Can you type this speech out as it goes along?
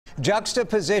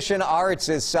Juxtaposition Arts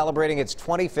is celebrating its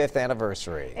 25th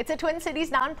anniversary. It's a Twin Cities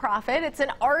nonprofit. It's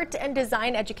an art and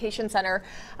design education center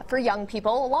for young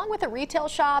people, along with a retail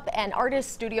shop and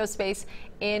artist studio space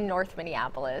in North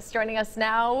Minneapolis. Joining us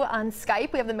now on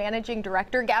Skype, we have the managing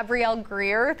director, Gabrielle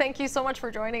Grier. Thank you so much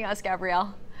for joining us,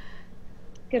 Gabrielle.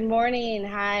 Good morning.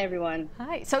 Hi, everyone.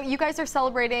 Hi. So you guys are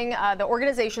celebrating the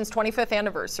organization's 25th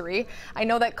anniversary. I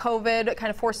know that COVID kind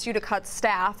of forced you to cut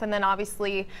staff, and then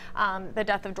obviously the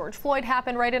death of George Floyd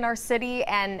happened right in our city,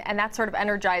 and that sort of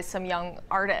energized some young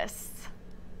artists.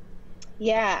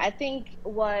 Yeah, I think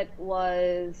what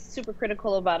was super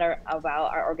critical about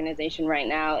our organization right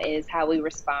now is how we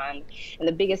respond. And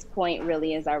the biggest point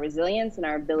really is our resilience and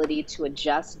our ability to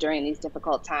adjust during these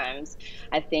difficult times.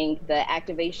 I think the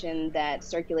activation that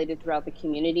circulated throughout the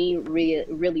community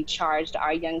really charged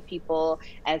our young people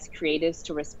as creatives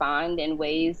to respond in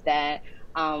ways that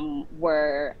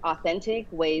were authentic,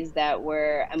 ways that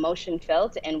were emotion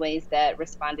felt, and ways that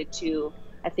responded to,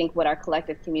 I think, what our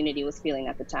collective community was feeling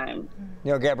at the time.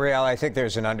 You know, Gabrielle, I think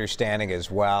there's an understanding as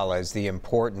well as the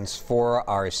importance for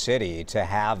our city to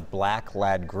have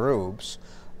Black-led groups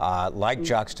like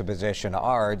Juxtaposition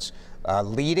Arts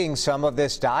leading some of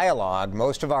this dialogue.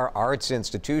 Most of our arts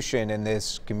institutions in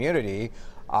this community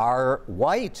are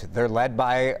white. They're led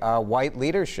by white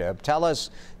leadership. Tell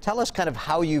us kind of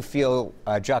how you feel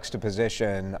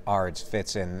Juxtaposition Arts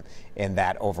fits in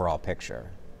that overall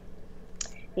picture.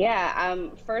 Yeah,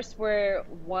 first, we're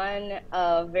one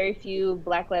of very few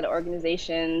Black-led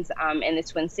organizations in the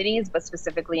Twin Cities, but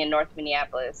specifically in North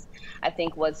Minneapolis. I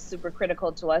think what's super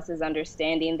critical to us is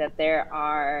understanding that there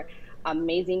are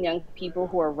amazing young people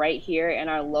who are right here in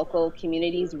our local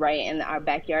communities, right in our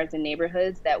backyards and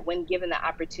neighborhoods, that when given the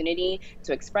opportunity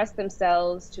to express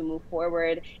themselves, to move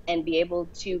forward, and be able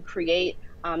to create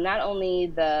not only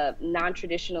the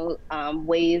non-traditional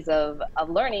ways of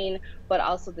learning, but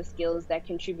also the skills that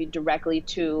contribute directly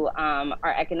to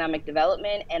our economic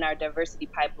development and our diversity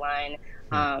pipeline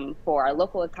for our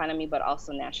local economy, but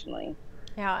also nationally.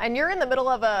 Yeah, and you're in the middle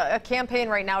of a campaign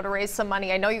right now to raise some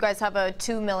money. I know you guys have a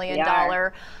 $2 million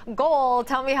goal.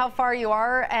 Tell me how far you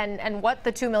are and what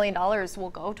the $2 million will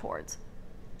go towards.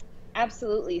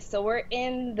 Absolutely. So we're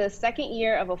in the second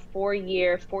year of a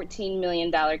 4-year, $14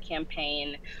 million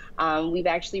campaign. We've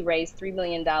actually raised $3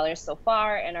 million so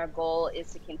far, and our goal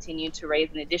is to continue to raise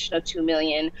an additional $2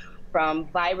 million from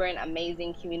vibrant,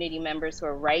 amazing community members who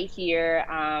are right here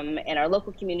in our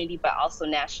local community, but also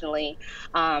nationally.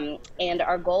 And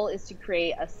our goal is to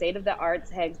create a state-of-the-arts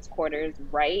headquarters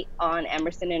right on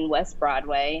Emerson and West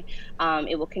Broadway.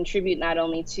 It will contribute not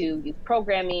only to youth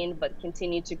programming, but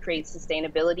continue to create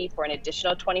sustainability for an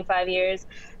additional 25 years,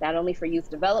 not only for youth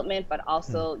development, but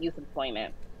also youth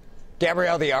employment.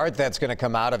 Gabrielle, the art that's going to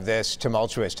come out of this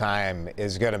tumultuous time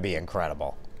is going to be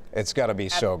incredible. It's going to be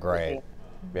so great.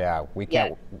 Yeah, we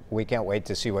can't wait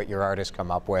to see what your artists come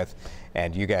up with,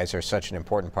 and you guys are such an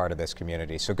important part of this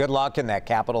community. So good luck in that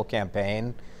capital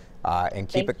campaign, and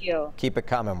keep it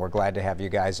coming. We're glad to have you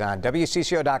guys on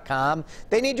WCCO.com.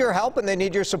 They need your help and they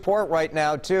need your support right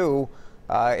now too.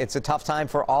 It's a tough time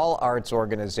for all arts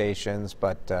organizations,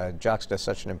 but Juxta is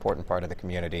such an important part of the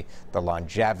community. The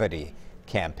Longevity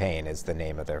Campaign is the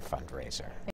name of their fundraiser.